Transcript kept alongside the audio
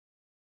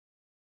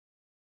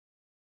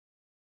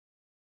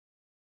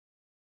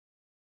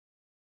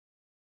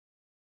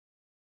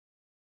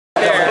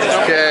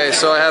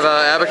so I have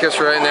Abacus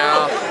right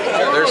now.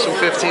 There's some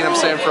 15 I'm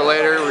saving for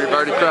later. We've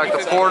already cracked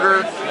the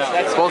Porter,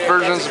 both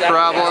versions of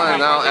Parabola, and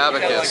now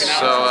Abacus.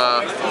 So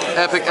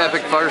epic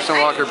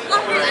Firestone Walker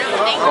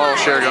ball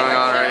share going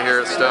on right here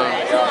at Stone.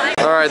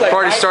 All right, the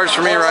party starts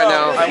for me right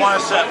now.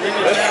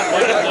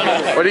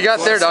 What do you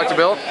got there, Dr.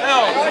 Bill?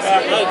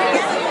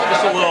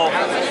 Just a little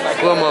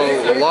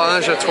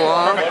melange à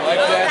trois.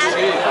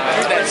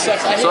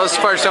 So this is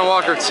Firestone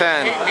Walker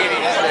 10.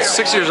 It's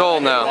 6 years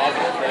old now.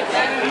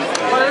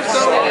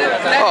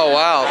 Oh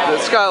wow,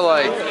 it's got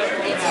like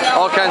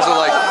all kinds of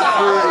like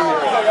fruity,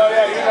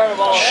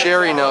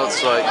 sherry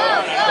notes. Like,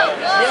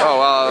 oh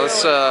wow,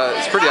 it's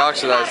pretty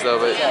oxidized though,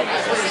 but it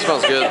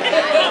smells good.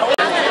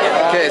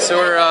 Okay, so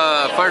we're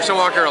Firestone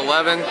Walker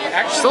 11.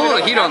 Still a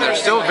little heat on there,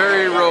 still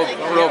very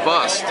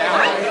robust.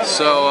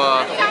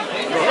 So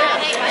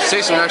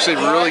tastes actually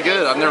really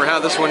good. I've never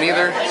had this one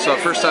either. So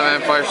first time I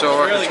had Firestone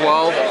Walker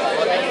 12.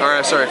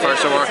 Alright, sorry,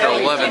 Firestone Walker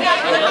 11.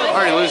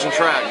 Already losing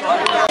track.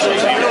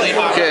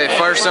 Okay,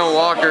 Firestone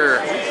Walker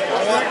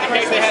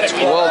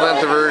 12th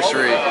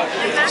anniversary.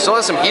 Still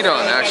has some heat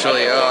on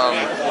actually.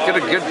 Get a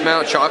good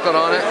amount of chocolate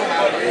on it.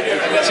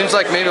 Seems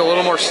like maybe a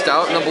little more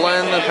stout in the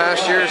blend than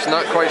past years.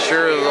 Not quite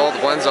sure of all the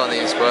blends on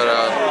these, but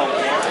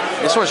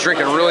this one's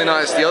drinking really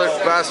nice. The other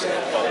past 10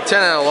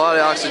 had a lot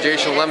of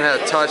oxidation, 11 had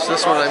a touch.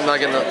 This one I'm not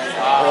getting a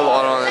whole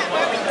lot on it.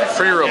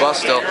 Pretty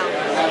robust still.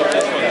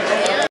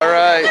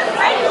 Alright,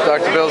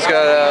 Dr. Bill's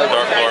got a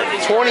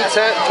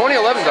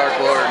 2011 Dark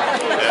Lord.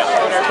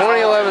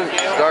 2011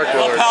 Dark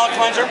Lord. Palate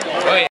cleanser.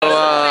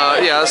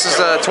 Yeah, this is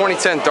a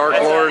 2010 Dark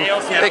Lord.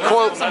 They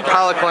quote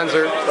palate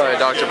cleanser by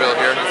Dr. Bill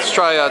here. Let's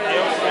try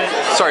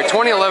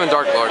 2011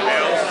 Dark Lord.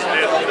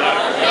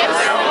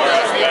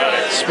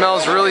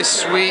 Smells really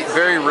sweet,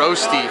 very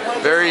roasty,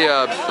 very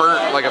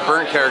burnt, like a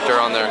burnt character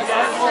on there.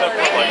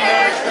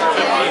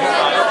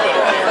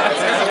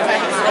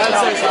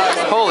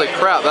 Holy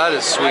crap, that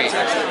is sweet.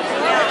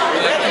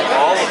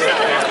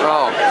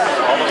 Oh.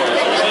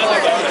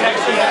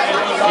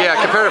 Yeah,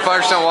 compared to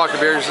Firestone Walker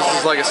beers, this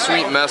is like a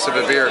sweet mess of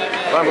a beer.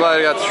 But I'm glad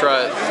I got to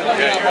try it.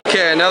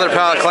 Okay, another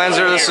palate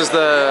cleanser. This is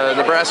the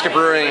Nebraska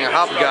Brewing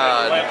Hop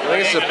God. I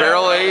think it's a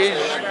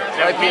barrel-aged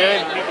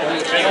IPA.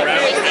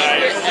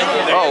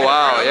 Oh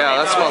wow, yeah,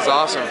 that smells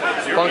awesome.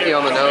 Funky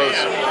on the nose.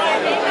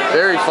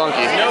 Very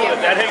funky.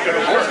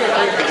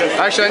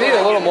 Actually, I need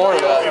a little more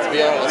of that, to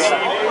be honest.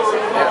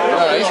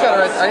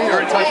 Yeah, I need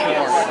to touch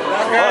more.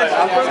 Just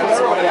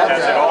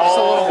a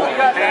little more. I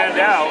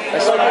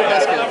smell my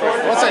biscuit.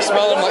 Once I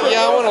smell it, I'm like,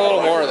 yeah, I want a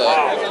little more of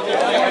that.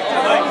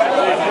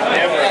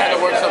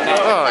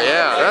 Oh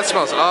yeah, that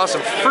smells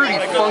awesome. Fruity,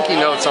 funky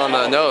notes on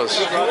the nose.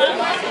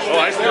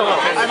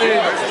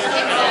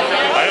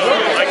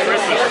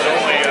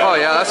 Oh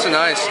yeah, that's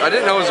nice. I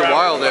didn't know it was a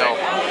wild ale.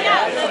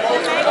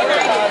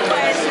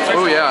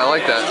 Oh yeah, I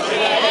like that.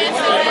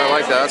 I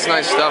like that. That's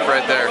nice stuff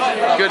right there.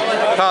 Good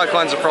palate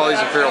cleanser for all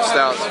these Imperial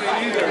Stouts.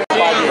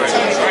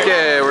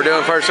 Okay, we're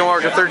doing Firestone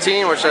Walker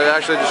 13, which I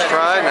actually just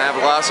tried and I have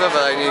a glass of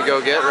that I need to go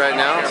get right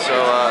now.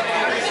 So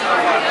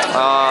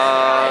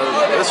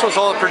this one's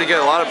holding pretty good.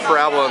 A lot of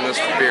Parabola in this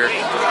beer.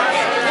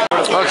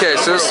 Okay,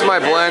 so this is my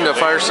blend of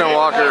Firestone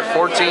Walker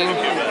 14,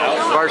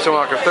 Firestone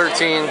Walker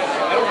 13,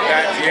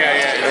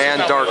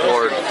 and Dark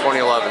Lord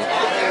 2011.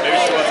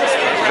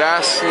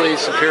 Vastly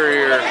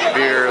superior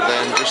beer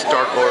than just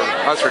Dark Lord.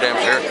 That's for damn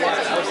sure.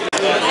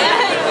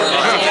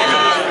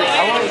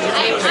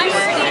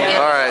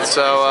 Alright,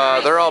 so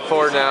they're all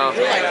poured now. I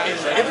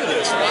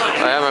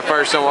have my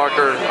Firestone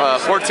Walker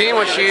 14,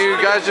 which you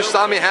guys just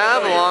saw me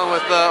have, along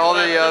with all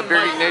the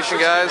Beer Geek Nation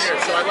guys.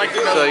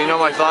 So you know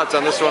my thoughts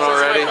on this one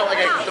already.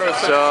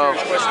 So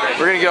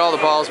we're going to get all the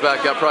bottles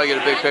back up, probably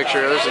get a big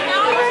picture. There's a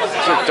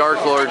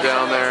Dark Lord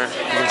down there.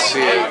 You can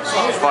see it.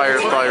 The fire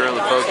is probably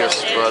really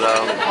focused, but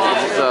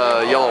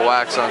with yellow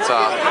wax on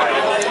top.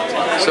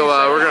 So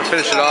we're going to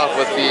finish it off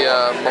with the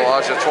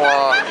melange à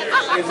trois,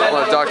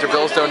 one of Dr.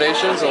 Bill's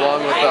donations,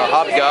 along with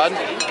Hop God.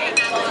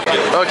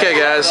 Okay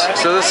guys,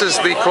 so this is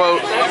the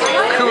quote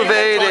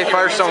Cuvée de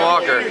Firestone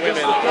Walker.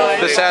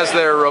 This has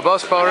their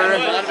robust powder,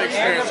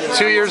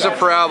 2 years of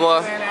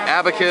Parabola,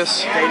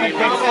 Abacus,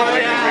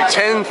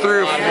 10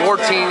 through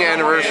 14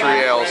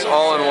 anniversary ales,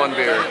 all in one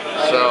beer.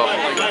 So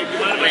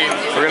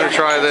we're gonna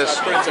try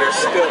this.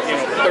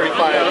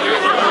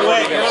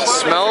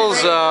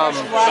 Smells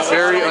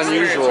very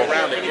unusual.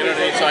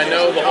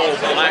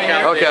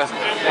 Okay,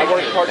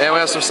 and we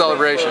have some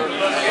celebration.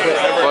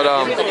 But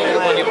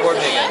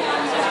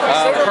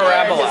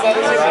Parabola.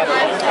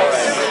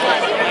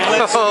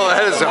 Oh,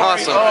 that is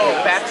awesome.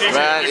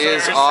 That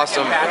is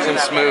awesome and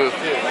smooth.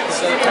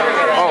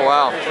 Oh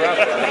wow.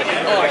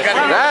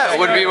 That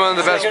would be one of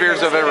the best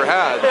beers I've ever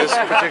had. This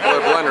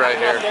particular blend right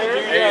here.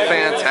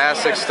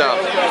 Fantastic stuff.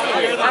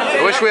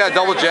 I wish we had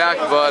Double Jack,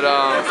 but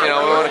you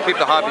know, we want to keep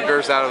the hoppy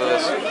beers out of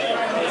this.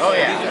 Oh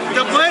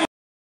yeah.